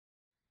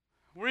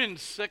We're in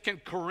 2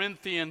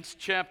 Corinthians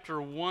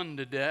chapter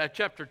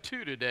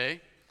 2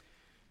 today.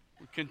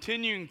 We're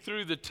continuing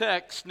through the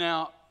text.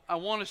 Now, I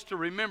want us to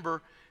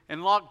remember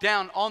and lock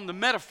down on the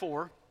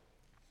metaphor,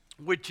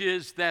 which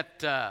is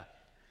that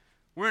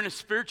we're in a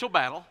spiritual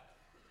battle.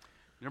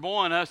 Number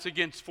one, us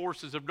against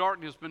forces of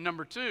darkness. But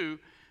number two,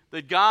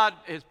 that God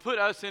has put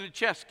us in a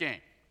chess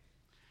game.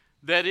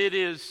 That it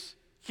is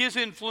His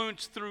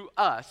influence through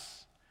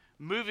us,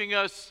 moving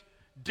us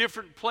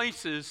different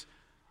places,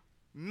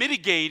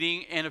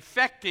 mitigating and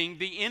affecting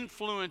the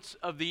influence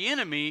of the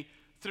enemy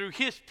through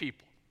his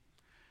people.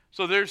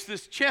 So there's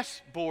this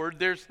chessboard,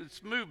 there's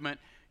this movement.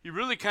 You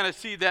really kind of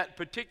see that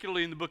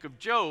particularly in the book of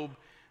Job,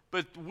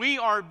 but we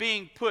are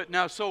being put.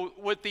 Now, so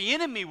what the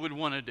enemy would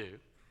want to do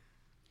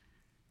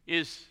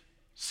is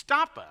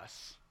stop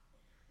us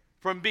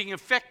from being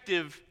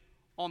effective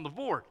on the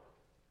board.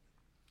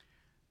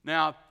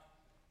 Now,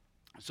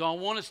 so I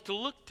want us to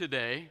look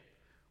today.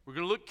 We're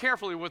going to look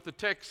carefully at what the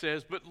text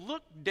says, but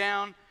look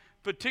down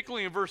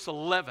particularly in verse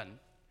 11.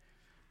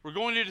 We're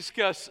going to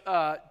discuss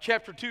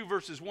chapter 2,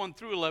 verses 1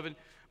 through 11.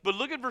 But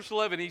look at verse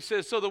 11. He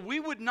says, so that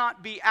we would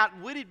not be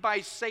outwitted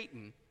by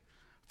Satan,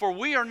 for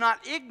we are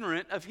not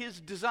ignorant of his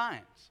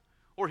designs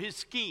or his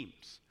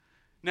schemes.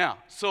 Now,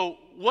 so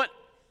what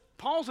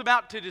Paul's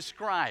about to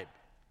describe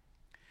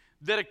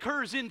that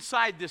occurs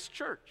inside this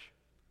church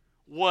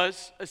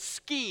was a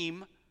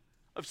scheme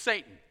of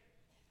Satan.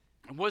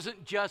 It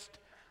wasn't just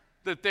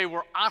that they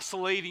were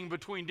oscillating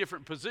between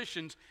different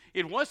positions.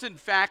 It was, in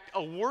fact,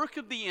 a work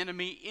of the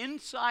enemy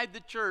inside the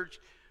church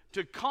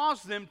to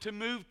cause them to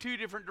move two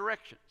different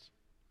directions.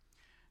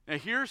 Now,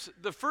 here's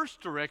the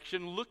first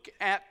direction. Look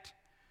at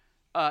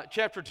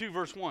chapter 2,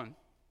 verse 1.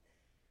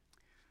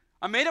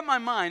 I made up my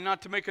mind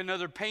not to make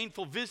another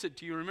painful visit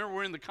to you. Remember,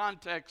 we're in the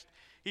context.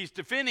 He's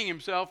defending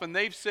himself, and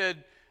they've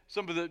said,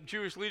 some of the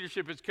Jewish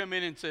leadership has come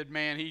in and said,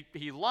 man,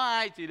 he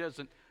lies, he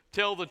doesn't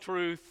tell the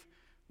truth,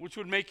 which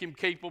would make him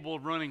capable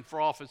of running for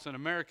office in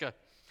America.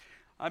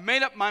 I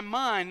made up my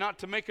mind not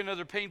to make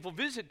another painful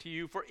visit to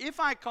you, for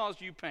if I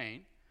cause you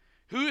pain,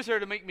 who is there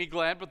to make me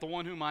glad but the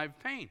one whom I have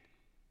pained?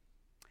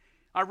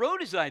 I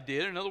wrote as I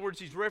did. In other words,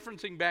 he's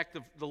referencing back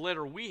the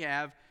letter we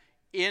have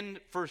in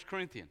 1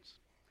 Corinthians.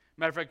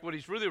 Matter of fact, what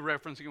he's really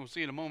referencing, and we'll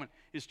see in a moment,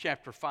 is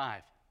chapter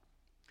 5.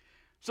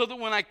 So that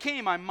when I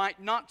came, I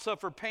might not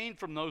suffer pain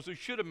from those who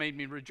should have made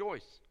me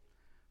rejoice.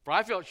 For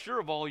I felt sure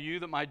of all you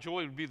that my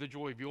joy would be the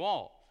joy of you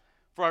all.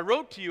 For I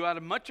wrote to you out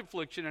of much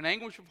affliction and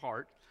anguish of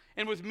heart,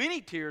 and with many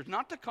tears,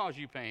 not to cause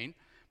you pain,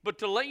 but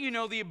to let you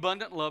know the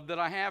abundant love that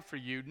I have for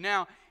you.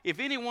 Now, if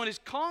anyone has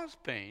caused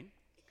pain,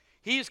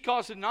 he has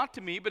caused it not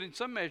to me, but in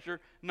some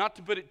measure, not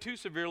to put it too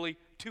severely,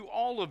 to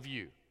all of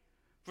you.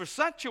 For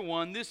such a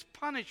one, this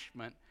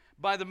punishment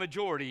by the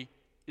majority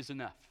is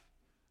enough.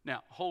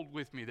 Now, hold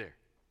with me there.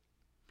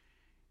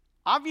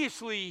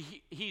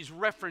 Obviously, he's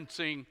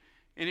referencing,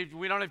 and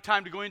we don't have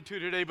time to go into it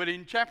today, but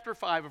in chapter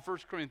 5 of 1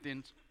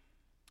 Corinthians,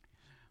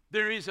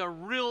 there is a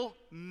real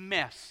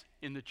mess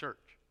in the church.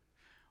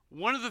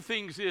 One of the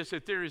things is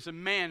that there is a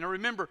man. Now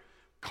remember,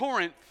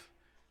 Corinth,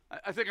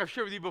 I think I've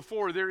shared with you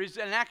before, there is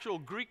an actual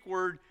Greek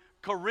word,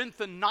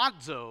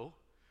 Korinthanazo,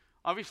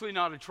 obviously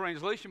not a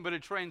translation, but a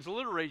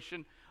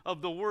transliteration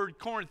of the word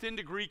Corinth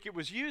into Greek. It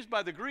was used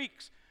by the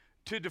Greeks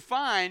to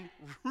define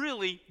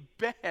really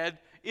bad,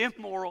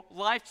 immoral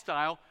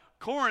lifestyle.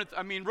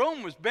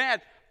 Rome was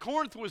bad.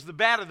 Corinth was the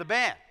bad of the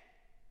bad.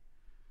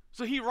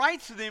 So he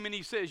writes to them and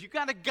he says, you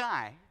got a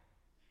guy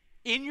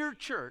in your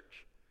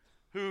church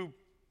who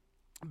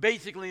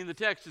basically in the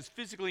text is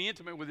physically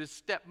intimate with his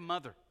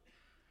stepmother.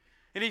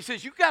 And he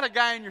says, you got a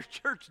guy in your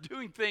church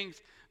doing things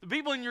the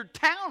people in your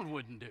town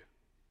wouldn't do.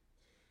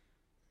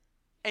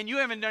 And you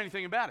haven't done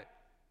anything about it.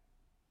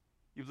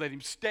 You've let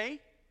him stay.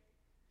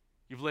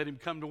 You've let him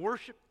come to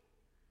worship.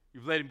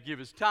 You've let him give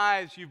his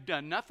tithes. You've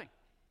done nothing.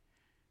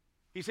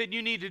 He said,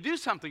 you need to do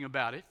something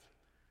about it.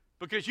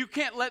 Because you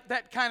can't let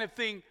that kind of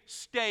thing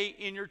stay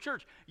in your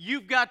church.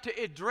 You've got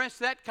to address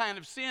that kind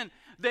of sin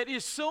that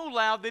is so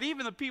loud that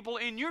even the people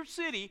in your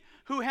city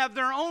who have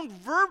their own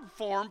verb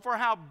form for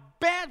how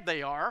bad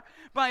they are,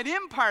 by an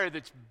empire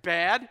that's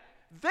bad,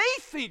 they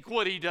think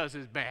what he does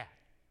is bad.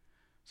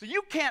 So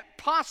you can't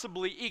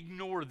possibly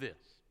ignore this.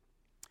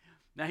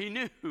 Now he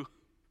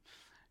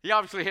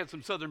obviously had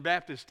some Southern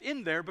Baptists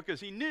in there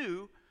because he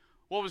knew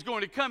what was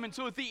going to come. And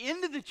so at the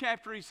end of the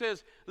chapter he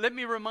says, let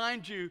me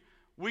remind you,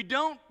 we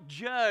don't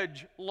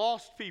judge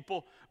lost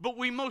people, but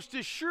we most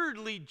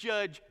assuredly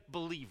judge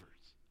believers.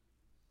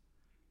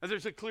 Now,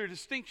 there's a clear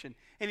distinction,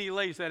 and he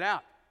lays that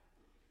out.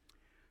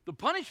 The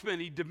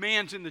punishment he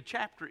demands in the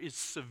chapter is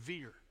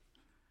severe.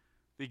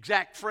 The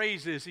exact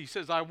phrase is, he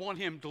says, I want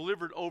him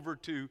delivered over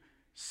to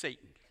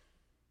Satan.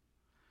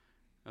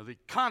 Now, the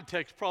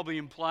context probably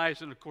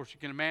implies, and of course you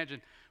can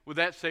imagine with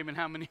that statement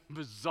how many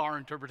bizarre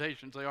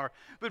interpretations they are,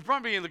 but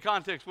probably in the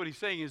context what he's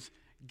saying is,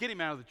 get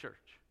him out of the church.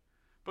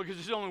 Because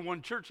there's only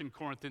one church in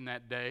Corinth in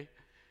that day.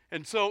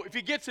 And so if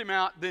he gets him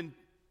out, then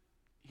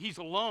he's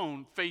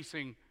alone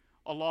facing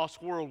a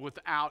lost world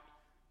without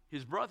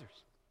his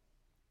brothers.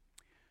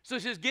 So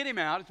he says, get him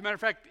out. As a matter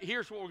of fact,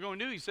 here's what we're going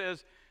to do. He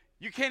says,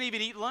 you can't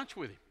even eat lunch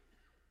with him.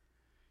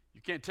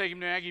 You can't take him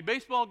to an Aggie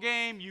baseball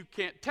game. You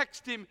can't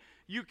text him.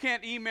 You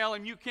can't email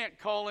him. You can't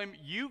call him.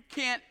 You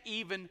can't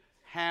even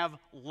have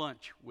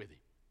lunch with him.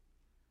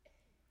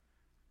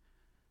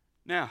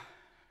 Now,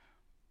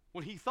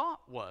 what he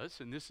thought was,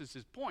 and this is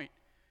his point,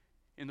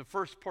 in the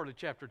first part of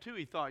chapter 2,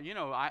 he thought,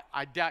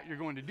 I doubt you're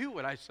going to do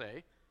what I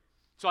say,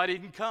 so I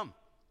didn't come.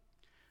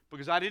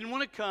 Because I didn't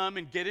want to come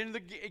and get in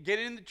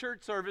the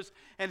church service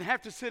and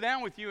have to sit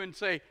down with you and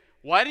say,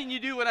 why didn't you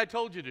do what I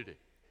told you to do?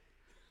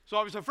 So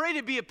I was afraid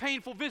it'd be a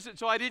painful visit,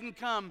 so I didn't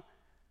come.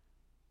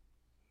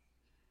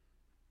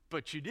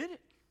 But you did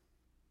it.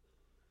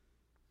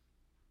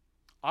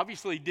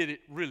 Obviously did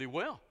it really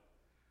well.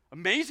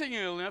 Amazingly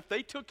enough,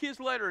 they took his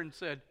letter and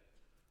said,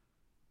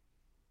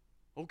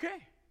 okay.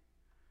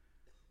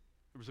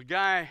 There was a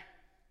guy,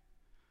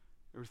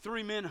 there were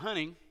 3 men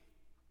hunting,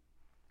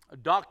 a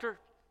doctor,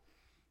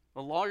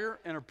 a lawyer,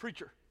 and a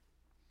preacher.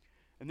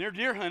 And they're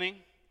deer hunting.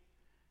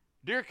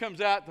 Deer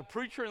comes out. The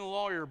preacher and the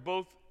lawyer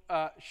both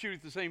shoot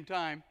at the same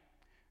time.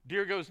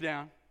 Deer goes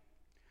down.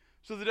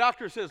 So the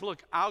doctor says,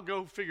 look, I'll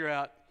go figure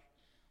out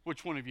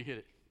which one of you hit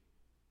it.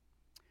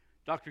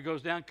 Doctor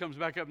goes down, comes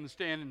back up in the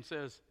stand and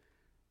says,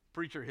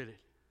 preacher hit it.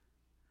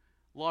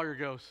 Lawyer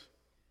goes,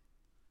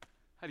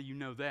 how do you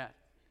know that?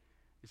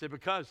 He said,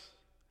 because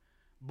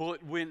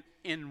bullet went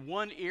in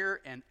one ear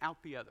and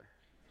out the other.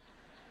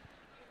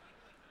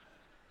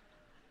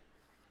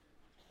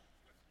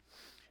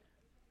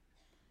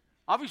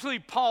 Obviously,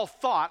 Paul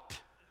thought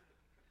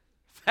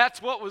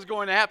that's what was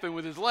going to happen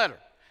with his letter.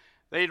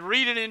 They'd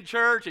read it in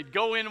church, it'd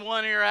go in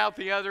one ear, out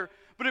the other.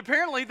 But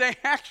apparently, they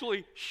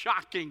actually,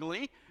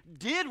 shockingly,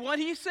 did what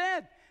he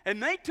said.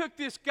 And they took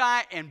this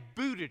guy and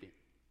booted him.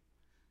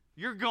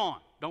 You're gone.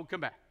 Don't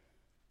come back.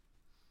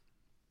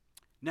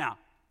 Now,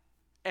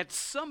 at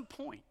some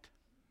point,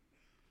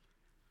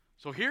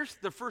 so here's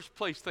the first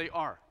place they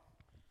are.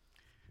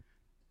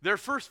 Their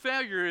first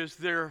failure is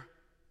I'm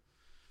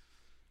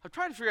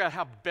trying to figure out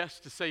how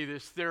best to say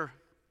this.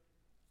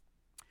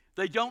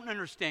 They don't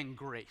understand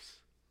grace.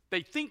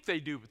 They think they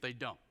do, but they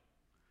don't.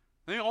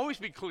 Let me always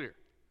be clear.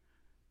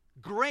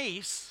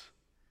 Grace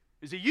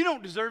is that you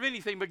don't deserve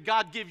anything, but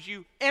God gives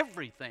you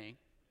everything.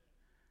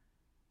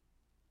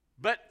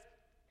 But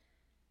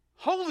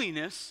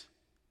holiness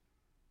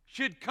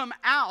should come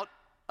out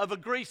of a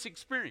grace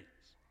experience.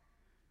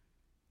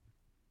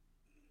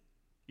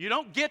 You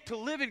don't get to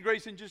live in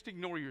grace and just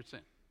ignore your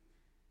sin.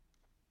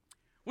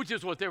 Which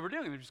is what they were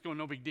doing. They're just going,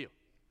 no big deal.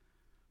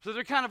 So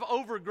they're kind of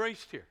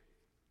over-graced here.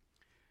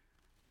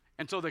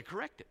 And so they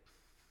correct it.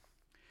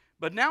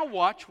 But now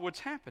watch what's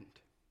happened.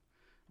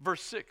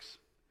 Verse 6.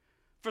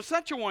 For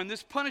such a one,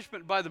 this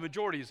punishment by the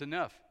majority is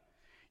enough.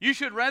 You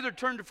should rather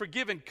turn to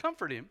forgive and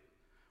comfort him,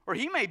 or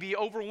he may be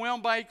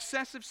overwhelmed by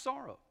excessive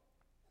sorrow.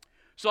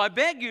 So I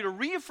beg you to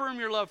reaffirm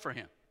your love for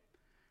him.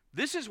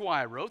 This is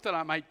why I wrote, that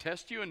I might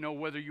test you and know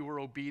whether you were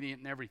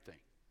obedient in everything.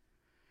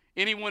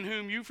 Anyone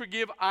whom you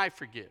forgive, I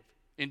forgive.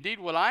 Indeed,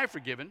 what I have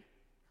forgiven,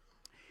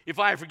 if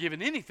I have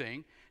forgiven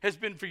anything, has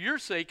been for your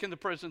sake in the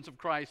presence of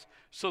Christ,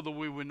 so that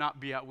we would not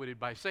be outwitted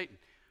by Satan.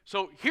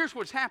 So here's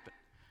what's happened.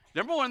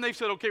 Number one, they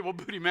said, okay, we'll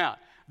boot him out.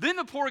 Then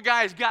the poor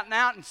guy has gotten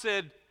out and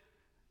said,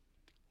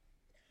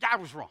 I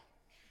was wrong.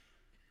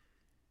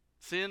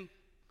 Sin,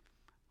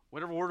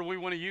 whatever word we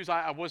want to use,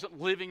 I wasn't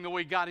living the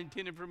way God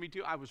intended for me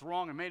to. I was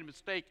wrong. I made a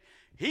mistake.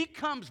 He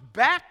comes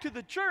back to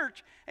the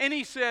church and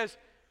he says,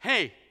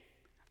 hey,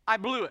 I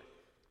blew it.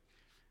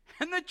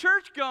 And the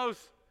church goes,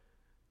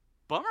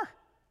 bummer.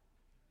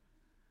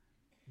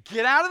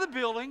 Get out of the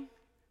building.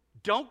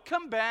 Don't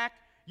come back.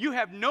 You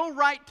have no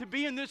right to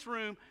be in this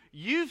room.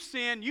 You've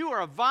sinned. You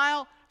are a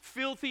vile,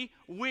 filthy,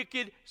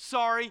 wicked,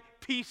 sorry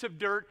piece of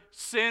dirt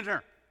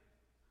sinner.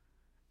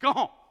 Go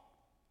home.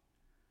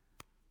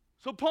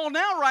 So Paul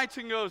now writes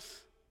and goes,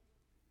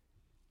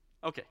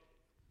 okay,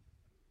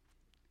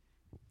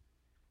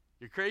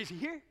 you're crazy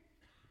here,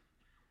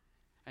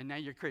 and now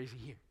you're crazy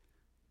here.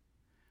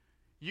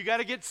 You got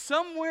to get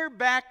somewhere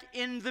back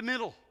in the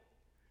middle.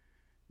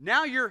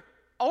 Now you're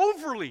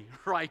overly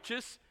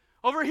righteous.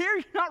 Over here,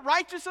 you're not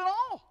righteous at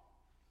all.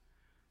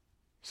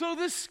 So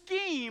the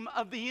scheme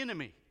of the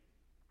enemy.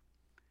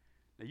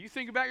 Now you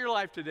think about your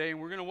life today, and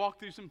we're going to walk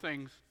through some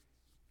things.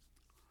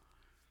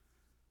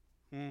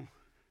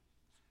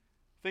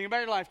 Think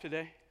about your life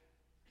today.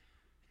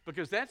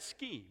 Because that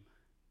scheme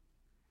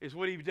is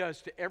what he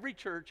does to every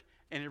church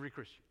and every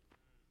Christian.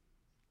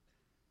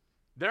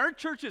 There are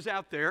churches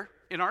out there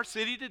in our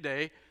city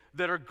today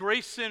that are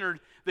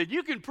grace-centered, that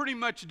you can pretty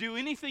much do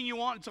anything you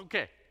want, it's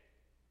okay.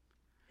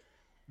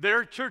 There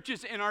are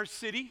churches in our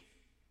city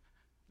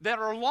that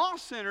are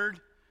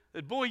law-centered,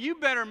 that, boy, you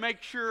better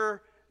make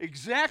sure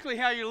exactly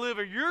how you live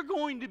or you're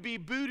going to be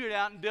booted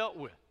out and dealt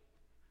with.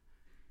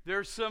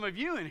 There's some of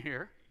you in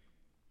here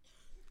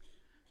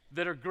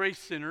that are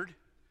grace-centered.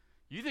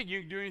 You think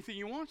you can do anything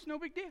you want, it's no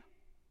big deal.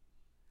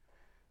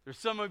 There's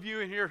some of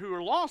you in here who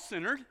are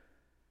law-centered.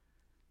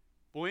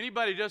 Boy,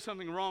 anybody does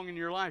something wrong in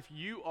your life,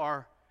 you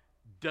are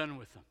done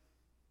with them.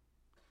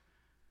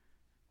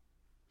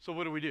 So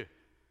what do?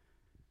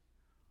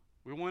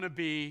 We want to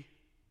be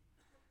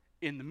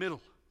in the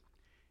middle.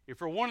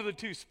 If we're one of the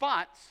two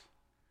spots,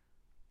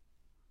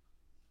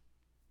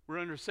 we're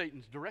under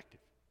Satan's directive.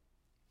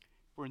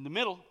 If we're in the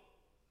middle,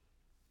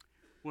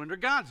 we're under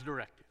God's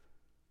directive.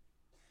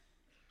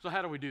 So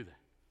how do we do that?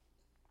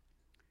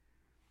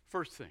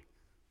 First thing.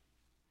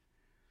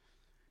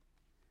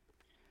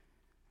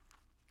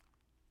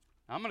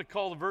 I'm going to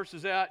call the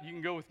verses out. You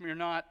can go with me or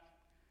not.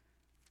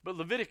 But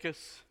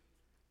Leviticus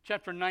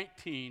chapter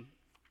 19.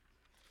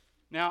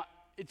 Now,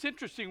 it's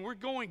interesting. We're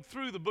going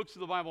through the books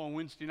of the Bible on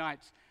Wednesday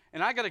nights.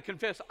 And I got to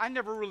confess, I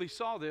never really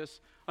saw this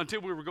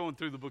until we were going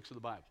through the books of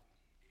the Bible.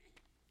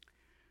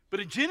 But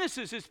in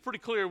Genesis, it's pretty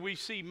clear we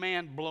see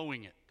man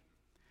blowing it.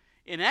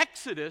 In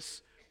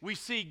Exodus, we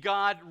see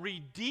God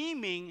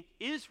redeeming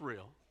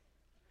Israel.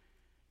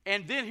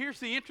 And then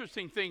here's the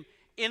interesting thing.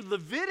 In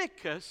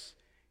Leviticus,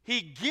 he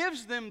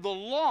gives them the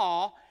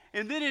law,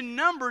 and then in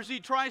Numbers, he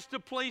tries to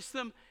place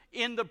them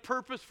in the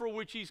purpose for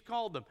which he's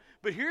called them.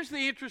 But here's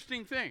the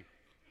interesting thing.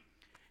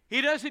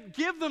 He doesn't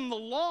give them the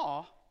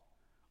law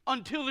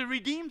until he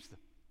redeems them.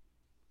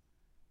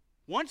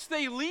 Once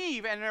they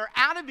leave and they're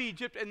out of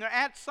Egypt and they're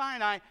at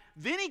Sinai,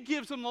 then he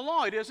gives them the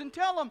law. He doesn't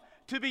tell them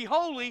to be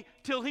holy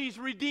till he's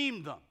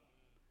redeemed them.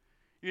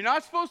 You're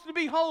not supposed to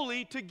be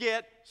holy to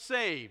get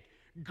saved.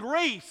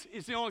 Grace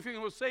is the only thing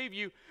that will save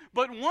you.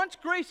 But once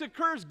grace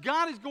occurs,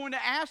 God is going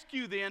to ask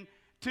you then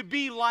to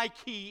be like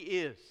he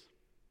is.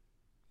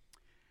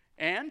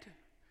 And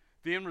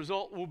the end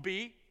result will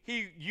be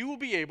you will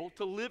be able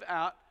to live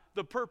out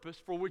the purpose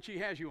for which he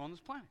has you on this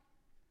planet.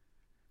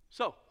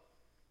 So,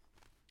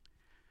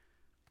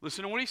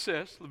 listen to what he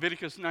says,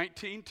 Leviticus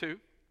 19:2.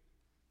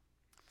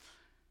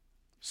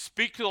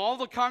 Speak to all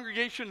the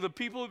congregation of the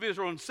people of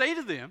Israel and say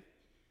to them,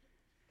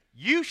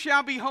 you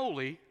shall be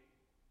holy,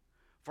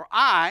 for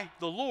I,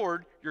 the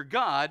Lord, your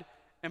God,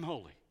 am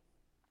holy.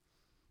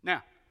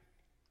 Now,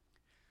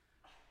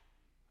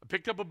 I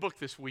picked up a book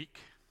this week,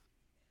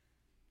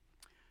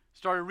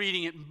 started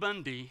reading it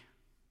Monday,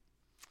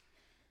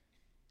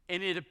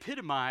 and it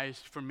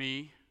epitomized for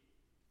me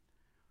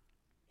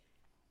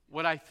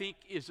what I think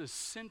is a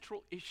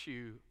central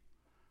issue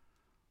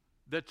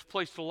that's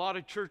placed a lot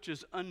of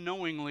churches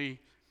unknowingly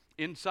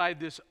inside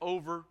this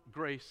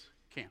over-grace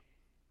camp.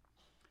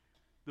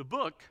 The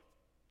book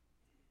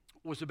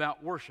was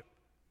about worship.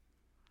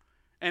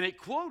 And it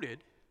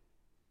quoted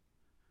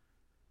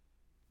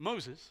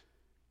Moses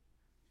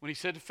when he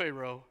said to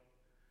Pharaoh,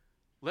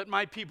 let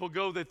my people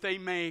go that they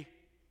may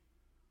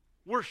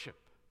worship.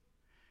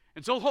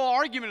 And so the whole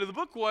argument of the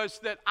book was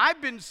that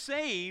I've been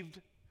saved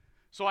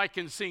so I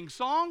can sing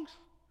songs,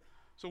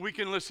 so we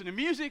can listen to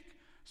music,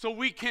 so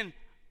we can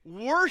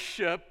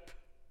worship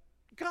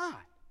God.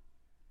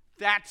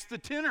 That's the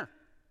tenor.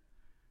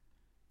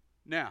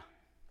 Now,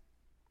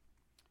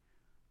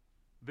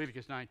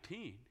 Leviticus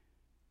 19,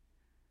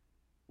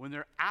 when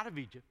they're out of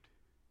Egypt,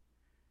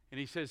 and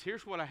he says,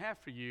 here's what I have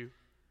for you.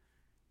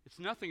 It's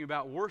nothing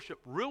about worship.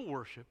 Real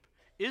worship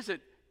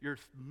isn't your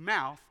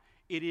mouth,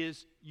 it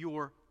is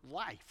your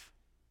life.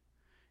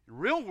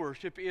 Real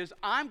worship is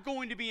I'm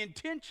going to be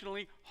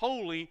intentionally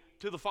holy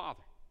to the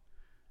Father.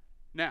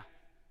 Now,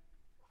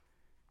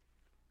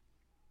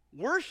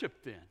 worship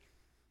then.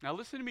 Now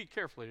listen to me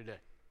carefully today.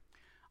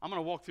 I'm going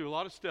to walk through a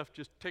lot of stuff.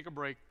 Just take a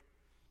break.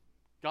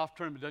 Golf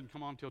tournament doesn't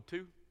come on until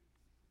 2.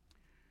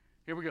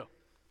 Here we go.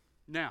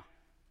 Now,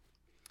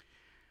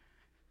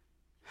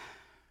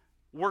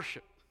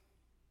 worship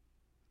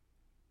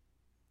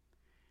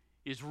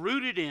is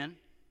rooted in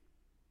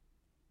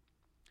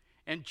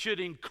and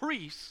should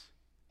increase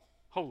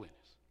holiness.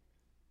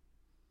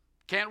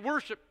 Can't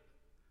worship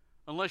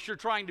unless you're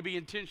trying to be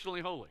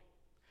intentionally holy.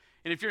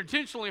 And if you're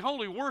intentionally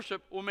holy,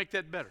 worship will make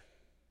that better.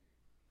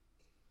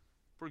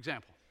 For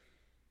example,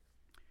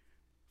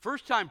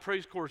 first time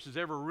praise choruses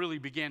ever really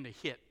began to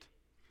hit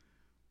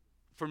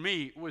for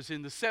me was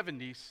in the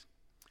 70s.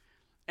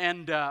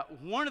 And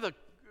one of the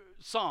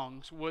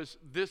songs was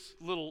this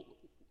little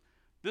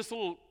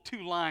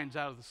 2 lines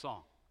out of the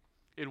song.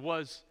 It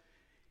was,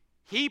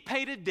 he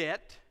paid a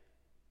debt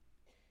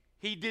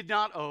he did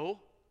not owe.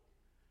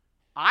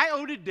 I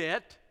owed a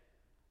debt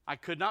I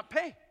could not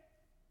pay.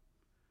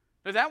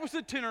 Now that was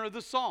the tenor of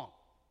the song.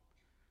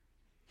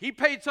 He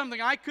paid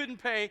something I couldn't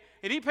pay,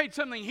 and he paid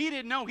something he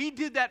didn't know. He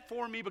did that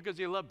for me because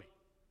he loved me.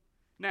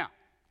 Now,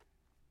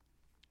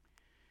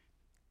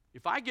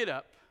 if I get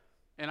up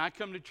and I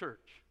come to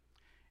church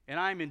and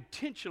I'm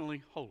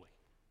intentionally holy,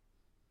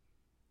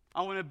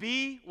 I want to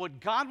be what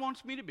God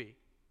wants me to be.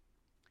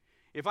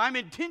 If I'm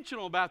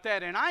intentional about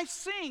that and I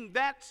sing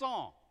that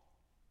song,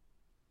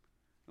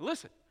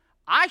 listen,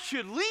 I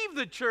should leave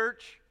the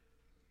church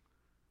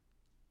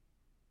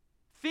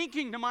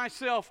thinking to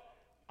myself,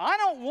 I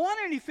don't want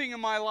anything in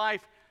my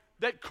life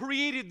that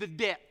created the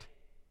debt.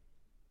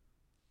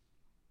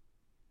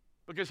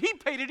 Because he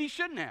paid it he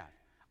shouldn't have.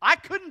 I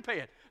couldn't pay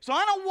it. So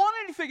I don't want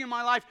anything in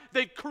my life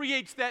that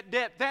creates that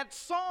debt. That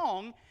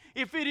song,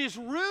 if it is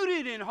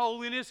rooted in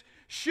holiness,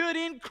 should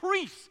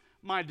increase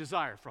my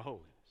desire for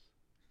holiness.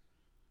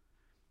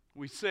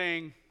 We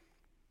sang,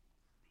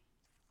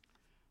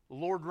 The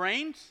Lord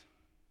reigns.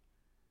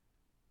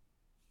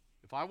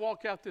 If I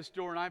walk out this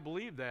door and I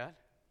believe that,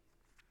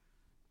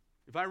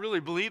 if I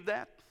really believe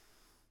that,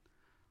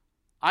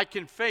 I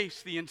can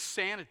face the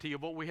insanity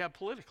of what we have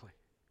politically.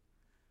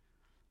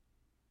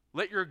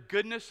 Let your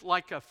goodness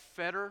like a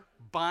fetter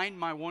bind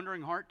my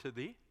wandering heart to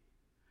thee.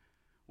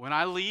 When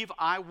I leave,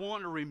 I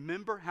want to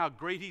remember how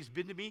great he's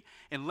been to me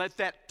and let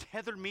that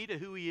tether me to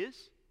who he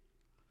is.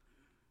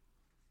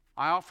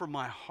 I offer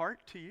my heart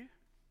to you.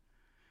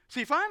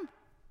 See, if I'm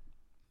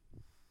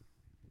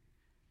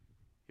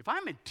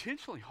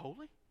intentionally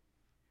holy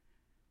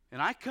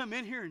and I come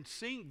in here and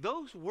sing,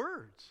 those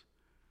words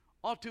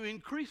ought to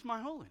increase my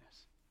holiness.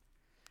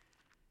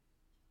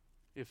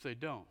 If they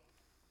don't,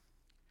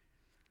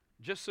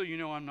 just so you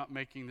know I'm not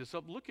making this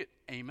up, look at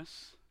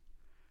Amos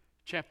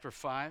chapter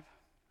 5.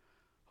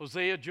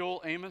 Hosea,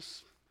 Joel,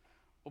 Amos,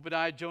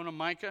 Obadiah, Jonah,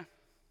 Micah.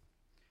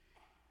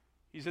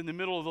 He's in the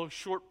middle of those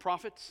short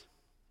prophets.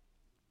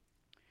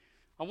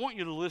 I want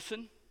you to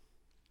listen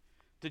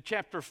to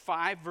chapter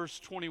 5, verse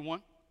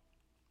 21,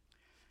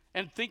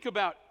 and think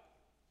about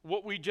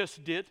what we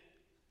just did.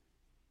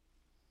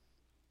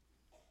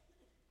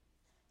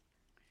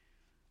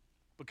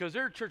 Because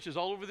there are churches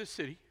all over this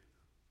city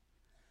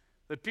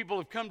that people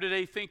have come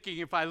today thinking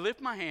if I lift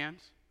my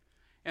hands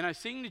and I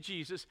sing to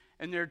Jesus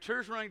and there are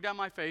tears running down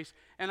my face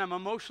and I'm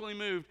emotionally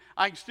moved,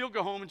 I can still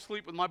go home and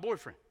sleep with my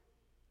boyfriend.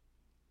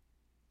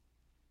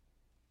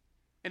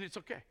 And it's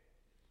okay.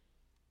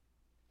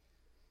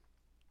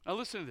 Now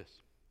listen to this.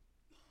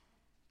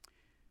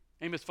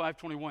 Amos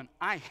 5:21.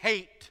 I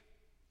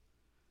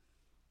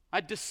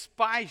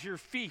despise your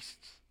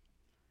feasts.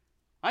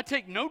 I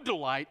take no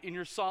delight in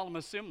your solemn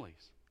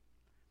assemblies.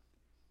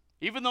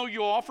 Even though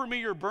you offer me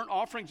your burnt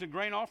offerings and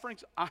grain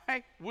offerings,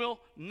 I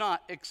will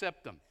not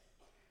accept them.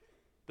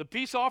 The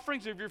peace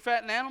offerings of your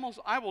fattened animals,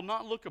 I will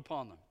not look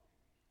upon them.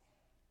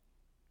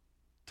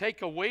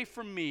 Take away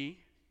from me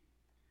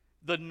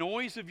the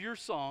noise of your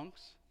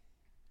songs.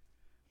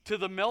 To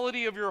the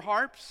melody of your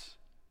harps,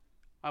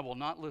 I will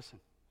not listen.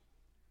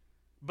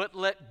 But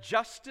let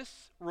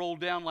justice roll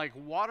down like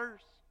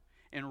waters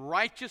and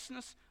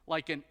righteousness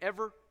like an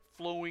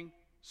ever-flowing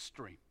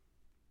stream.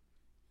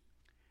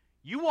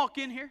 You walk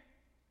in here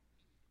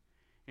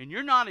and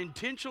you're not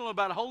intentional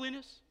about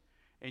holiness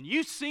and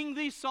you sing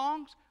these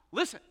songs,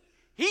 listen,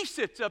 he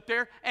sits up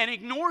there and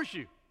ignores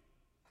you.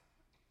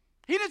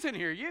 He doesn't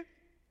hear you.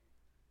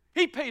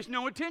 He pays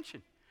no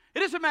attention. It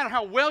doesn't matter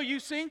how well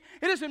you sing.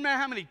 It doesn't matter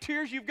how many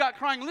tears you've got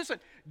crying. Listen,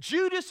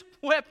 Judas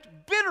wept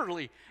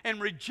bitterly and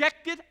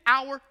rejected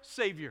our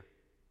Savior.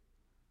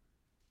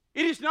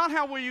 It is not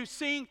how well you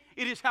sing,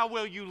 it is how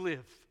well you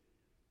live.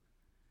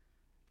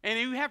 And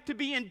you have to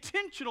be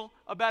intentional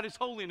about his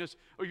holiness,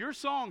 or your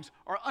songs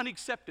are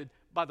unaccepted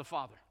by the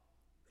Father.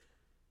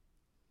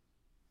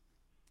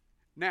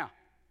 Now,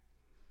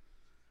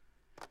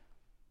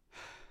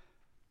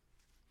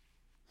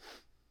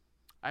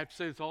 I have to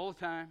say this all the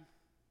time.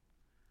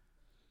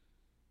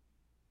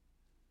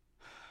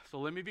 So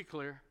let me be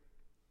clear.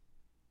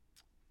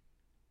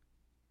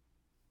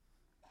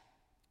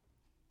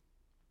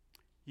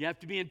 You have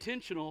to be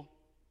intentional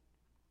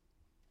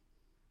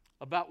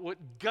about what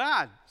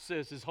God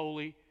says is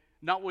holy,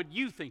 not what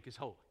you think is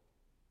holy.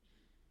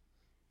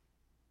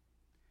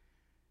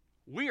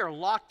 We are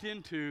locked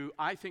into,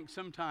 I think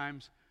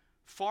sometimes,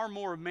 far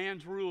more of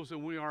man's rules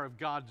than we are of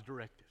God's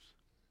directives.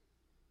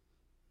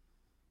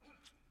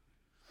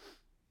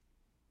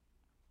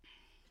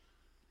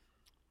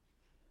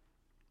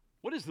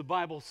 What does the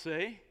Bible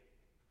say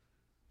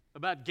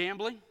about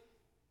gambling?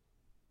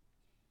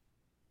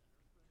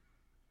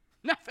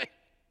 Nothing.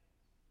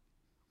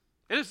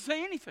 It doesn't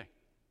say anything.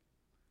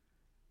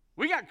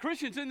 We got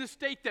Christians in this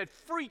state that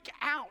freak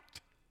out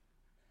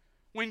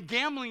when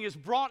gambling is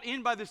brought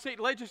in by the state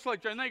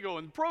legislature, and they go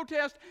and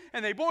protest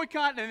and they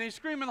boycott and they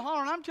scream and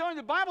holler, and I'm telling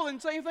you, the Bible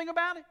didn't say anything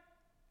about it.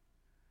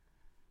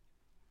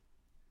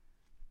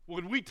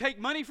 Would we take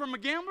money from a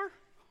gambler?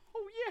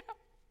 Oh, yeah.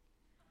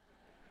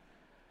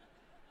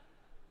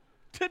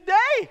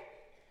 Today,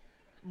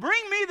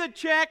 bring me the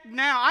check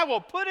now. I will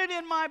put it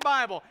in my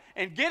Bible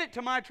and get it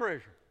to my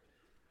treasure.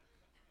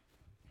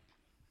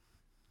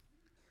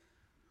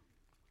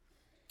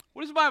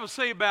 What does the Bible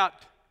say about,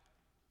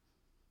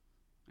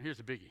 here's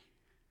a biggie,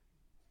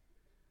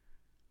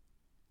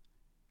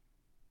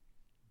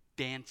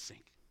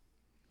 dancing?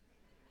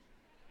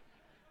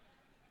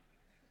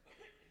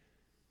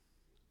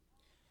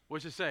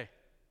 What does it say?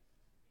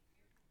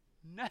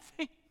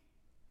 Nothing.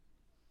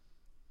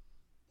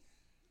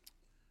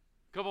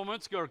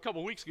 A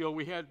couple weeks ago,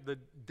 we had the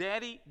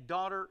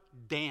daddy-daughter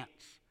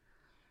dance.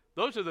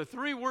 Those are the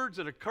three words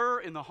that occur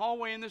in the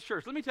hallway in this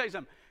church. Let me tell you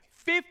something.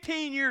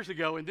 15 years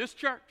ago in this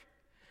church,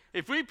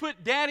 if we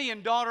put daddy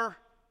and daughter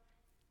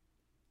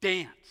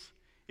dance,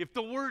 if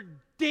the word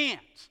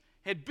dance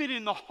had been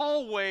in the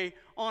hallway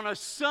on a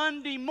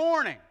Sunday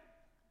morning,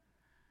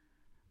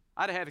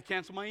 I'd have had to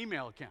cancel my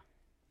email account.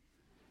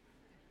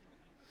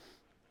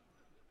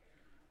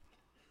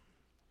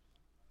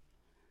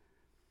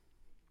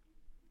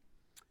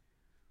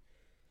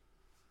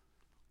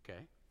 Okay.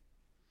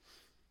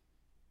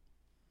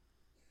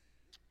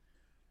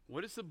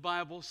 What does the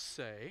Bible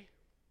say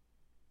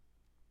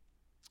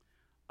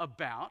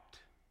about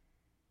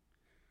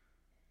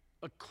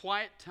a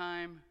quiet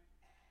time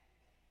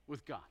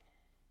with God?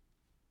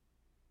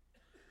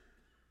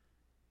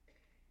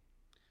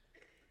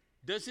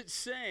 Does it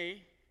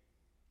say,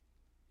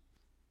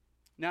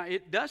 now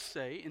it does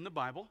say in the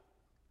Bible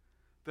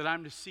that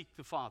I'm to seek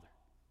the Father.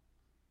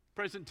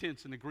 Present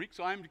tense in the Greek,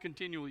 so I'm to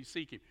continually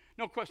seek Him.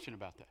 No question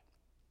about that.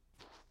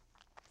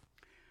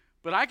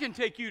 But I can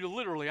take you to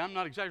literally, I'm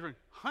not exaggerating,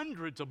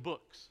 hundreds of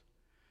books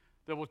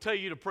that will tell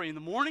you to pray in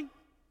the morning.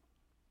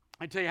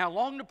 I tell you how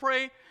long to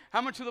pray,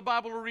 how much of the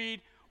Bible to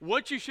read,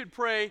 what you should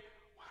pray.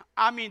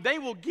 I mean, they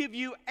will give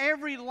you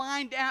every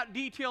lined out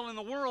detail in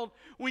the world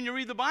when you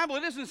read the Bible.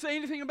 It doesn't say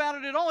anything about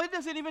it at all. It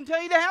doesn't even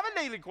tell you to have a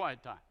daily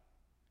quiet time.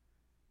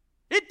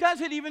 It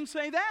doesn't even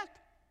say that.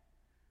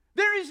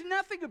 There is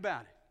nothing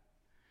about it.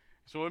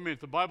 So, I mean, if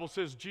the Bible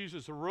says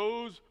Jesus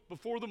arose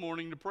before the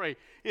morning to pray,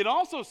 it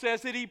also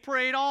says that He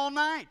prayed all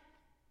night.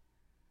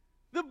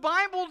 The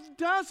Bible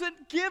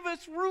doesn't give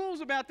us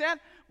rules about that,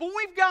 but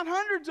we've got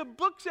hundreds of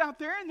books out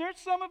there, and there's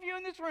some of you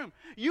in this room.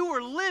 You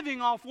are living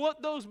off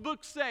what those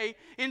books say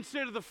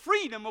instead of the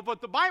freedom of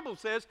what the Bible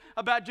says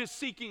about just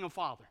seeking a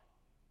Father.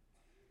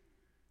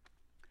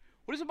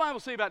 What does the Bible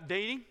say about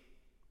dating?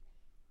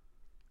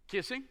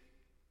 Kissing?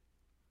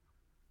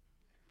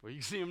 Well, you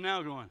can see them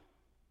now going.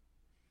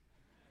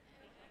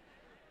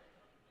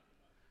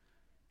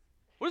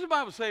 What does the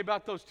Bible say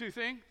about those two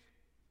things?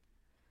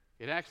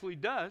 It actually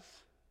does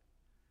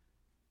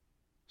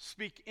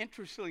speak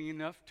interestingly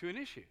enough to an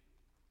issue.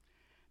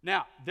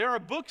 Now, there are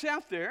books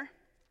out there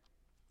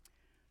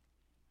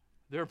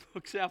that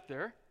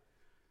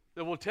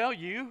will tell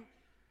you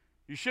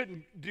you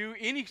shouldn't do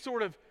any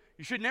sort of,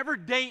 you should never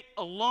date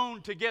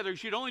alone together. You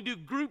should only do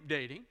group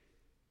dating.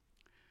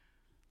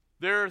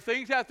 There are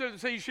things out there that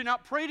say you should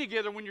not pray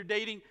together when you're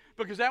dating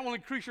because that will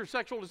increase your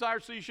sexual desire,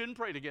 so you shouldn't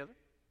pray together.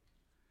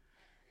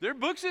 There are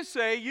books that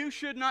say you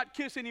should not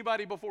kiss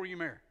anybody before you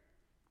marry.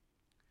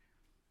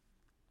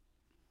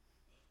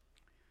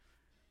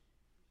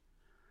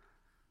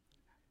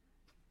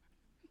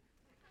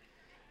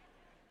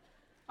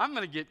 I'm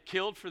going to get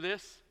killed for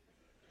this.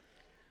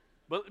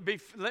 But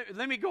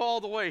let me go all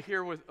the way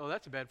here with, oh,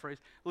 that's a bad phrase.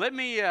 Let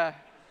me, oh,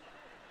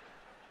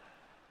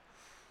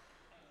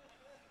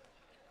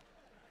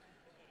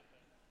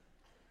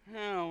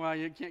 well,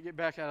 you can't get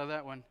back out of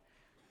that one.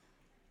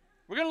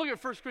 We're going to look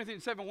at 1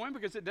 Corinthians 7:1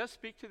 because it does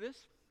speak to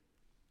this.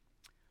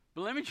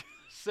 But let me just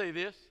say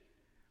this.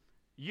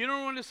 You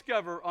don't want to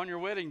discover on your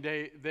wedding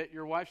day that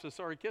your wife's a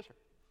sorry kisser.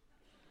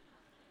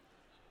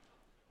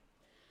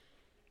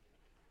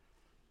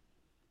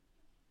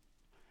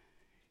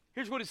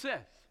 Here's what it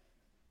says.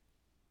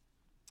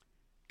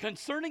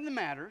 Concerning the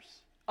matters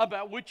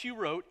about which you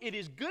wrote, it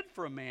is good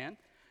for a man.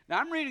 Now,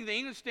 I'm reading the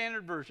English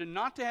Standard Version,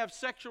 not to have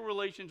sexual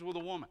relations with a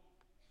woman.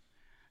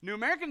 New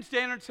American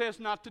Standard says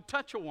not to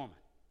touch a woman.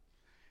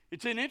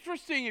 It's an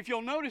interesting, if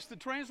you'll notice the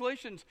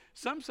translations,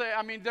 some say,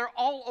 I mean, they're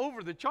all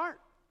over the chart.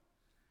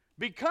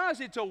 Because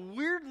it's a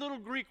weird little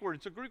Greek word.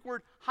 It's a Greek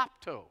word,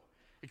 hapto.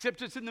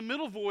 Except it's in the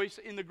middle voice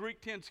in the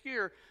Greek tense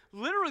here.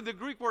 Literally, the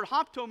Greek word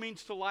hapto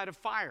means to light a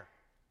fire.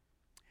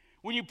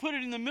 When you put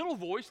it in the middle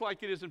voice,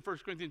 like it is in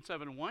 1 Corinthians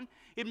 7:1,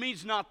 it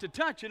means not to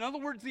touch. In other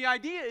words, the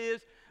idea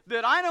is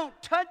that I don't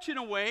touch in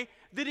a way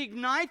that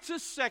ignites a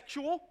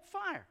sexual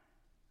fire.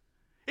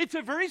 It's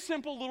a very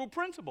simple little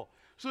principle.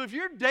 So if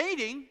you're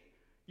dating,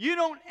 you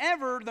don't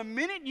ever, the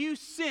minute you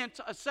sense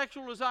a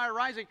sexual desire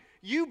rising,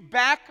 you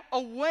back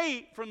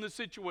away from the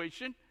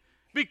situation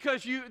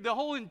because the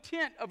whole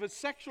intent of a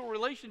sexual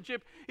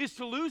relationship is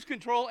to lose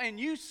control, and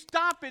you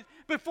stop it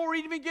before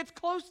it even gets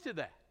close to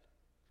that.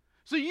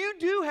 So you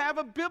do have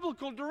a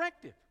biblical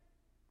directive.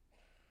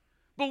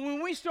 But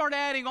when we start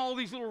adding all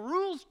these little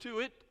rules to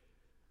it,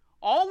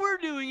 all we're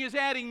doing is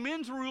adding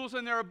men's rules,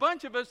 and there are a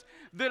bunch of us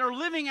that are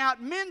living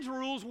out men's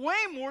rules way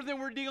more than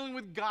we're dealing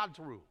with God's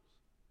rules.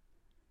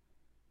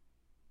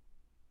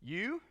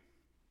 You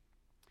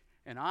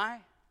and I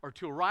are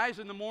to arise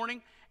in the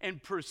morning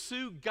and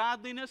pursue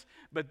godliness,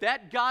 but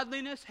that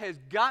godliness has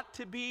got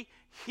to be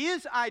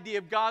His idea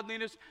of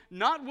godliness,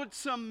 not what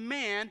some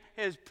man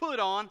has put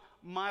on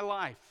my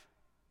life.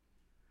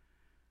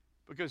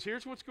 Because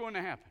here's what's going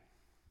to happen.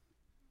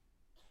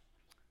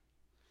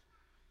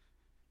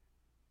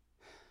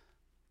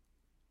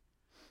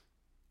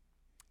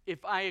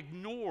 If I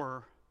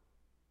ignore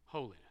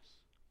holiness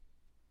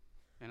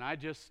and I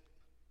just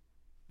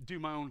do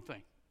my own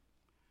thing,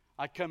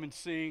 I come and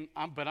sing,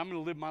 but I'm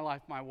going to live my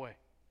life my way.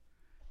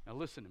 Now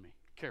listen to me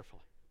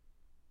carefully.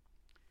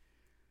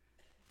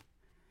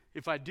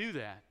 If I do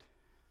that,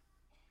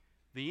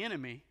 the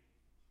enemy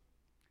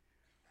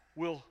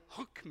will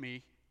hook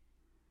me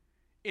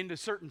into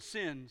certain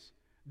sins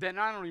that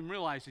I don't even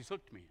realize he's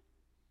hooked me in.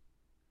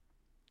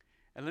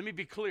 And let me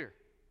be clear.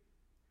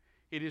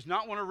 It does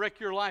not want to wreck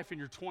your life in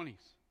your 20s.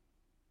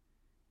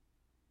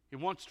 It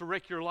wants to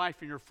wreck your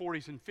life in your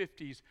 40s and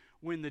 50s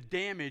when the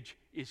damage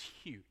is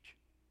huge.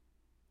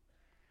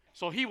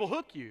 So he will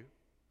hook you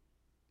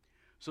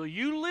So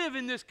you live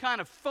in this kind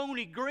of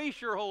phony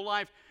grace your whole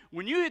life.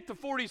 When you hit the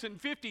 40s and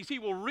 50s, he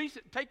will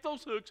take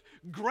those hooks,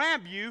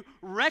 grab you,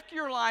 wreck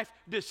your life,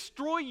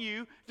 destroy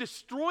you,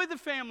 destroy the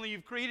family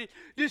you've created,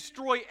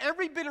 destroy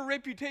every bit of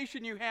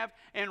reputation you have,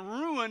 and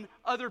ruin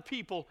other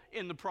people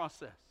in the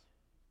process.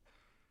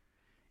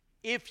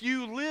 If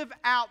you live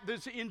out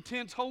this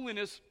intense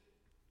holiness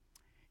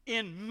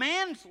in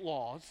man's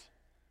laws,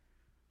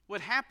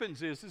 what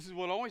happens is, this is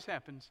what always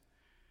happens,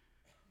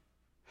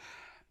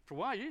 for a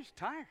while you're just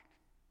tired.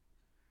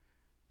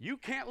 You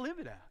can't live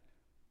it out.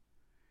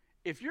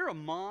 If you're a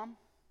mom,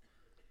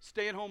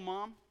 stay-at-home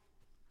mom,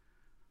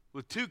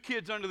 with 2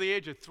 kids under the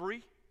age of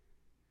 3,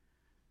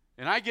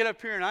 and I get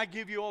up here and I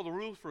give you all the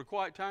rules for a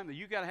quiet time that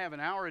you got to have an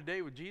hour a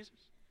day with Jesus,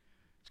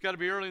 it's got to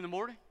be early in the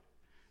morning.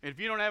 And if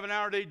you don't have an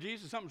hour a day with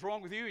Jesus, something's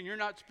wrong with you and you're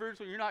not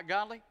spiritual, you're not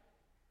godly.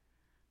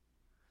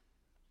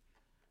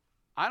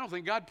 I don't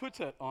think God puts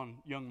that on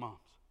young moms.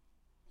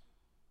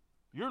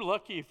 You're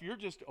lucky if you're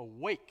just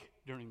awake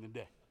during the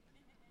day.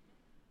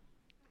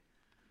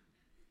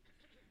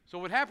 So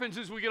what happens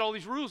is we get all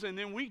these rules and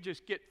then we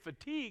just get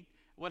fatigued.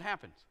 What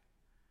happens?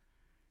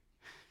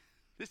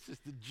 This is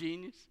the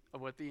genius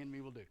of what the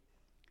enemy will do.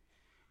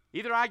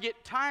 Either I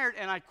get tired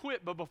and I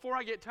quit, but before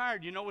I get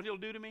tired, you know what he'll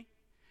do to me?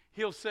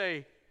 He'll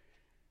say,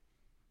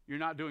 you're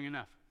not doing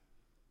enough.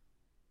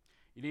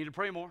 You need to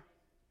pray more.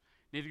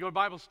 You need to go to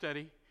Bible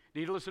study.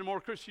 You need to listen to more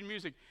Christian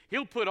music.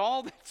 He'll put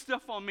all that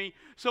stuff on me.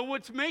 So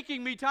what's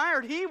making me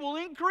tired, he will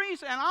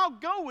increase, and I'll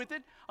go with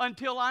it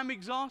until I'm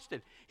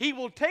exhausted. He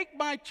will take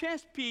my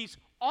chess piece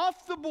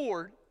off the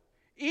board,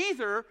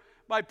 either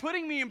by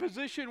putting me in a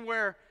position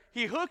where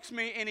he hooks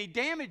me and he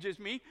damages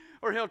me,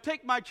 or he'll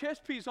take my chess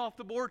piece off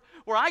the board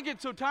where I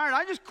get so tired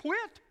I just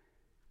quit.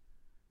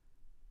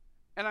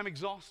 And I'm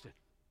exhausted.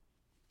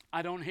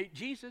 I don't hate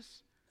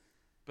Jesus,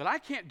 but I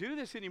can't do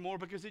this anymore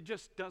because it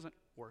just doesn't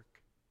work.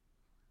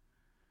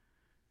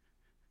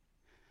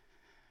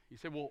 You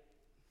say, well,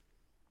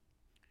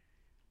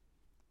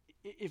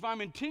 if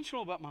I'm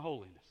intentional about my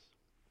holiness,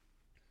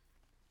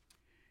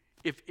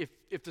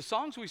 if the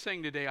songs we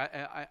sang today,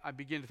 I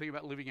begin to think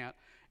about living out,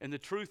 and the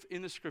truth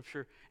in the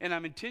Scripture, and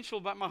I'm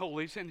intentional about my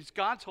holiness, and it's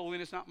God's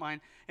holiness, not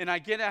mine, and I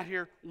get out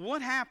here,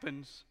 what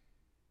happens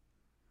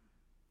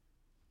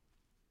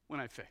when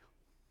I fail?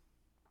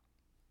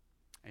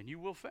 And you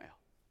will fail.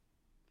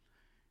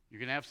 You're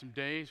going to have some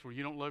days where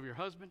you don't love your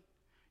husband,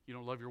 you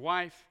don't love your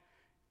wife,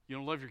 you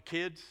don't love your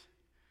kids,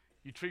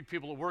 you treat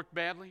people at work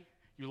badly,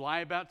 you lie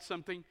about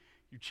something,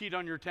 you cheat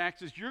on your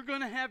taxes. You're going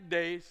to have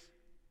days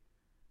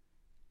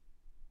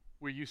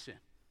where you sin.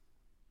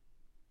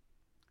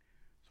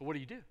 So what do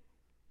you do?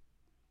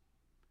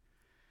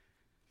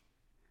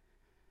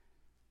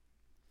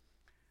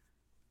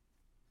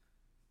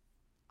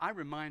 I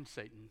remind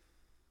Satan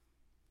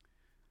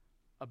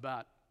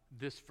about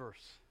this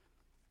verse.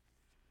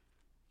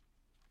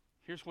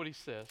 Here's what he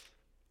says.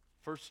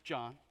 1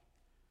 John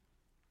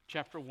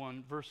chapter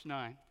 1, verse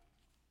 9.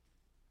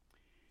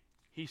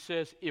 He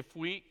says, if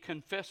we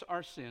confess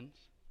our sins,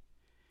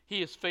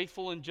 he is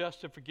faithful and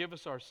just to forgive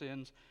us our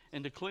sins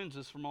and to cleanse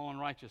us from all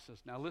unrighteousness.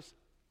 Now listen.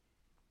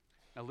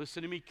 Now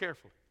listen to me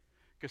carefully,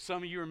 because some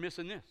of you are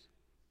missing this.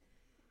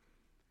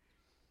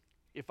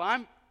 If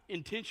I'm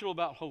intentional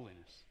about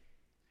holiness,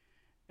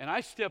 and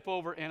I step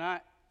over and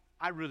I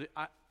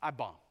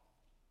bomb.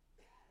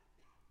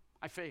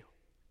 I fail.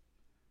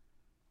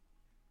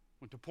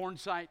 Went to porn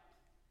site,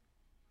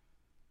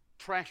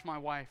 trash my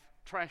wife,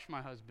 trash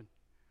my husband.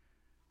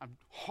 I'm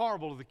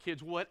horrible to the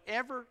kids,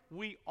 whatever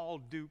we all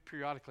do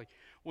periodically.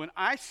 When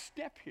I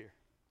step here,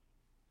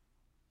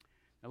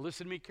 now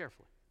listen to me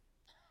carefully,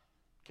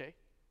 okay?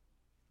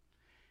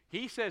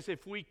 He says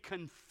if we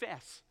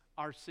confess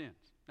our sins.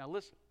 Now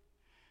listen,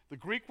 the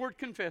Greek word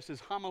confess is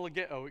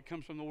homologeo. It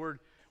comes from the word,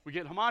 we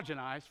get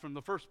homogenized from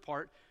the first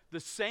part, the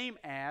same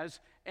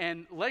as,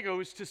 and lego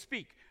is to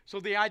speak.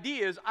 So the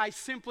idea is I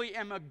simply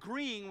am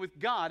agreeing with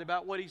God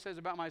about what he says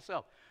about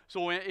myself.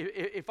 So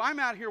if I'm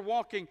out here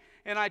walking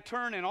and I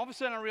turn and all of a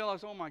sudden I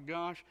realize, oh my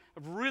gosh,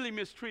 I've really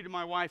mistreated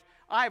my wife,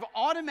 I've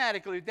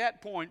automatically at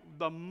that point,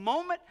 the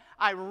moment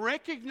I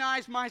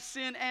recognize my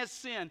sin as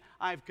sin,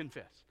 I've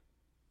confessed.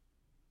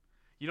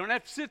 You don't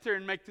have to sit there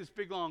and make this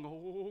big long,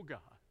 oh God,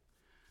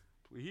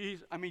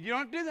 please. I mean, you don't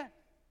have to do that.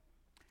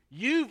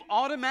 You've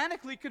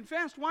automatically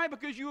confessed. Why?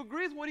 Because you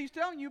agree with what he's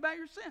telling you about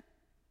your sin.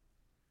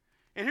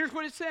 And here's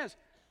what it says.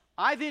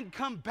 I then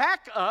come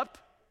back up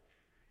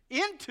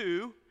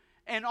into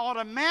an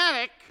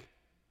automatic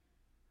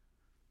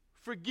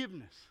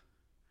forgiveness.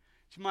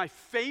 It's my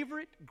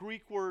favorite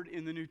Greek word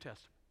in the New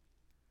Testament.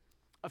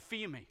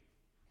 Aphiemi.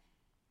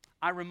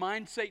 I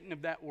remind Satan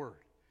of that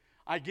word.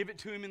 I give it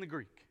to him in the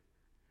Greek.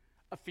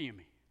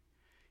 Aphiemi.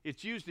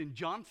 It's used in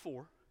John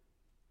 4,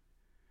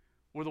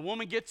 where the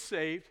woman gets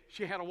saved.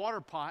 She had a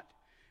water pot,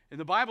 and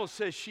the Bible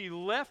says she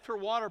left her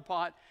water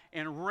pot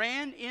and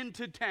ran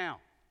into town.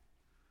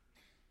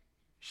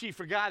 She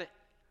forgot it.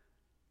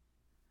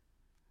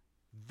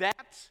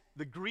 That's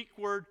the Greek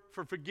word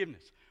for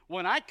forgiveness.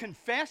 When I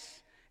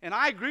confess and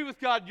I agree with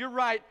God, you're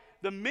right,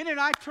 the minute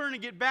I turn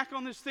and get back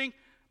on this thing,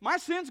 My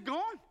sin's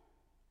gone.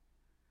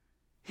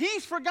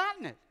 He's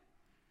forgotten it.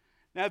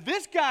 Now,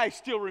 this guy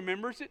still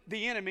remembers it,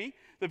 the enemy.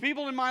 The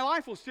people in my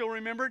life will still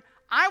remember it.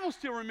 I will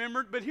still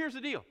remember it, but here's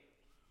the deal.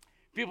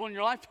 People in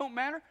your life don't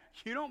matter.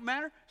 You don't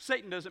matter.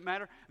 Satan doesn't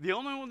matter. The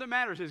only one that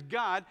matters is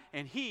God,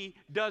 and he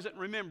doesn't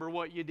remember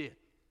what you did.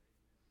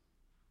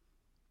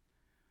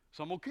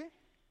 So I'm okay.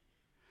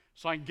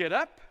 So I can get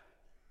up.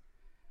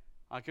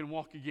 I can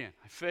walk again.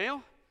 I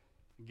fail.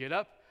 I get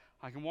up.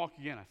 I can walk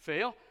again. I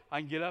fail.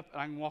 I can get up,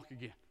 and I can walk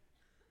again.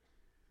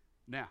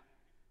 Now,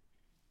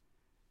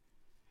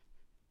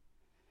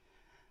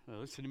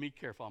 listen to me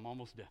careful. I'm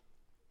almost done.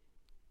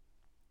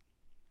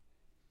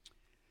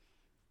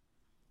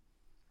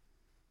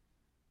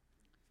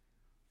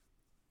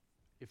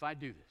 If I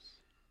do this,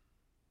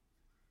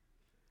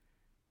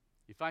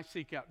 if I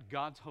seek out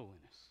God's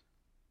holiness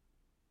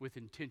with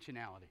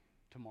intentionality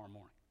tomorrow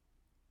morning,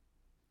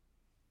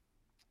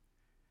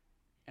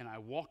 and I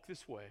walk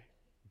this way,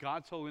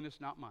 God's holiness,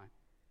 not mine,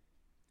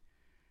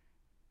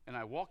 and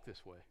I walk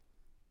this way,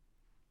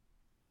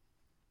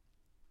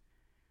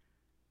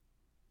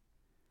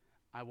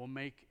 I will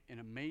make an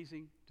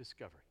amazing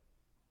discovery.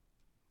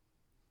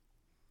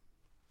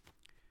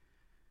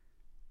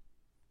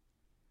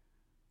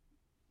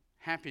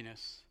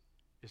 Happiness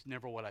is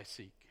never what I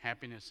seek.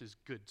 Happiness is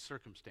good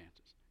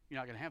circumstances. You're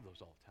not going to have those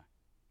all the time.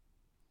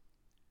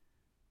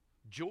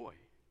 Joy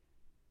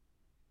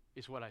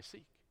is what I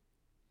seek.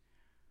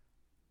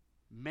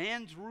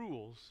 Man's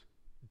rules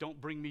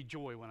don't bring me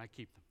joy when I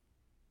keep them.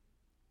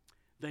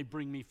 They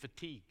bring me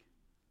fatigue.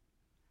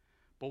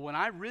 But when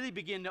I really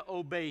begin to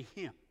obey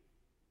him,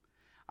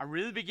 I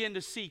really begin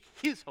to seek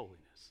his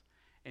holiness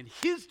and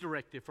his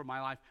directive for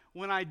my life.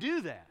 When I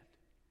do that,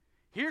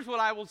 here's what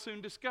I will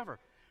soon discover.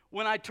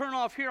 When I turn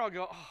off here, I'll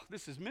go, oh,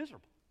 this is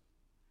miserable.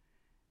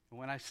 And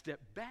when I step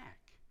back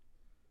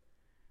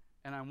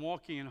and I'm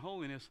walking in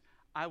holiness,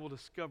 I will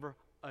discover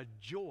a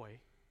joy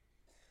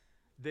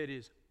that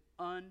is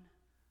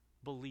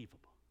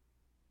unbelievable.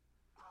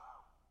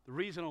 The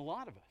reason a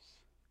lot of us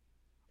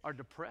are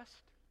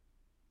depressed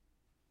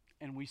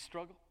and we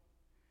struggle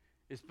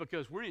is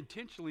because we're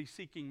intentionally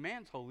seeking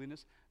man's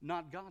holiness,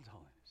 not God's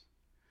holiness.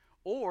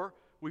 Or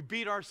we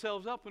beat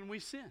ourselves up when we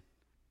sin.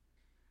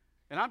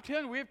 And I'm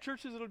telling you, we have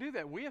churches that will do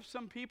that. We have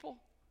some people,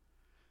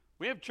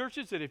 we have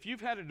churches that if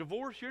you've had a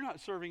divorce, you're not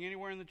serving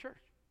anywhere in the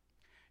church.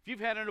 If you've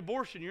had an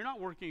abortion, you're not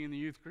working in the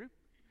youth group.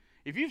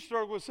 If you've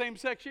struggled with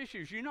same-sex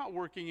issues, you're not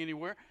working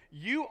anywhere.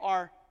 You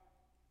are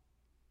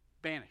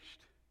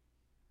banished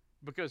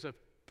because of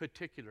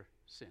particular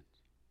sins.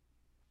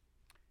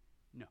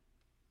 No.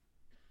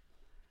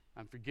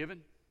 I'm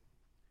forgiven.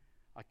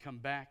 I come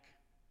back.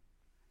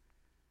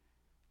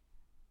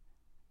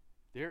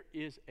 There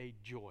is a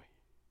joy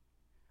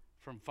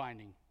from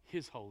finding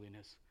his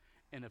holiness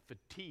and a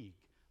fatigue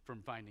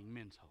from finding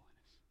men's holiness.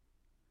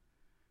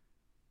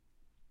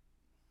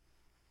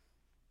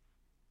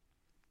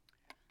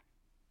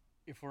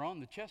 If we're on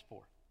the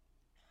chessboard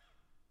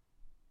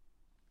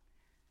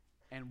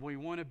and we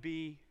want to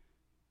be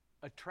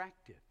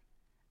attractive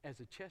as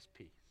a chess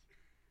piece,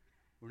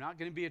 we're not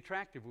going to be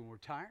attractive when we're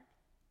tired,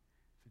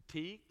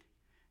 fatigued,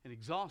 and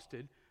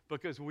exhausted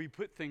because we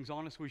put things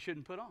on us we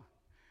shouldn't put on.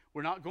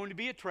 We're not going to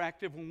be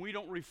attractive when we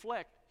don't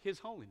reflect his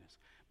holiness.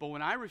 But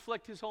when I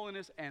reflect his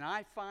holiness and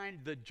I find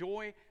the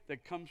joy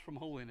that comes from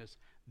holiness,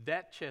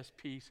 that chess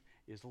piece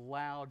is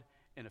loud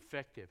and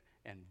effective,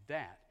 and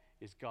that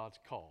is God's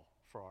call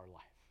for our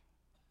life.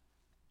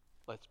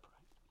 Let's pray.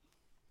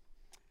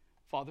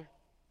 Father,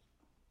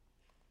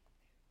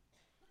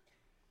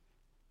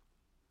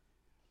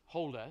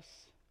 hold us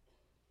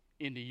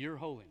into your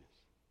holiness.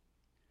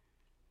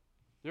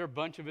 There are a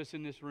bunch of us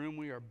in this room,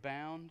 we are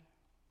bound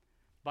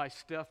by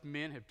stuff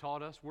men have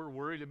taught us. We're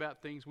worried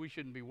about things we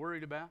shouldn't be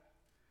worried about.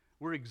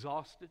 We're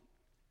exhausted.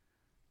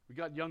 We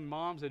got young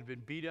moms that have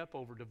been beat up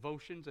over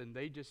devotions, and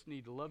they just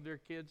need to love their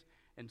kids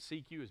and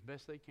seek you as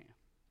best they can.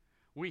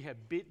 We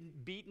have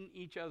beaten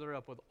each other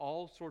up with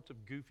all sorts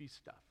of goofy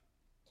stuff.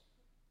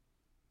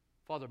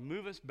 Father,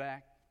 move us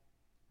back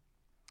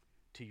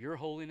to your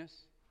holiness,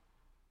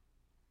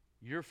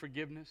 your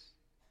forgiveness,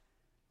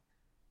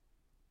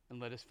 and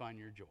let us find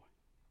your joy.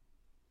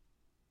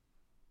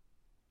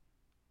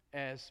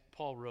 As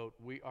Paul wrote,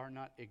 we are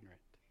not ignorant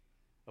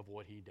of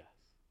what he does.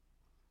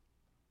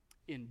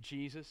 In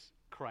Jesus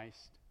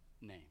Christ's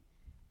name.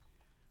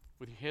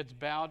 With your heads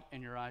bowed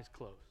and your eyes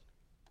closed.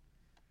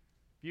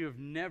 If you have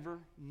never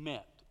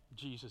met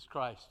Jesus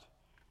Christ,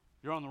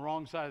 you're on the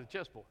wrong side of the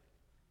chessboard.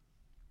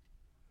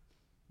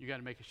 You got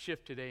to make a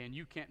shift today, and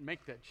you can't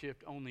make that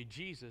shift. Only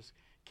Jesus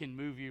can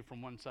move you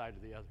from one side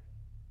to the other.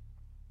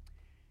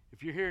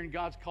 If you're here and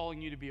God's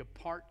calling you to be a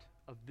part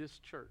of this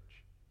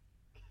church,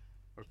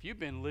 or if you've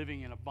been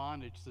living in a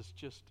bondage that's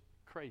just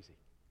crazy,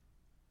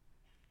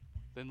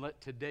 then let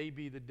today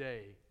be the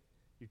day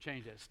you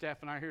change that. Staff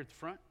and I here at the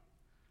front,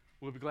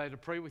 we'll be glad to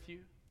pray with you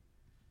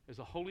as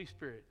the Holy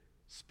Spirit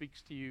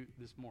speaks to you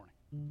this morning.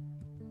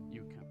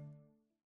 You come.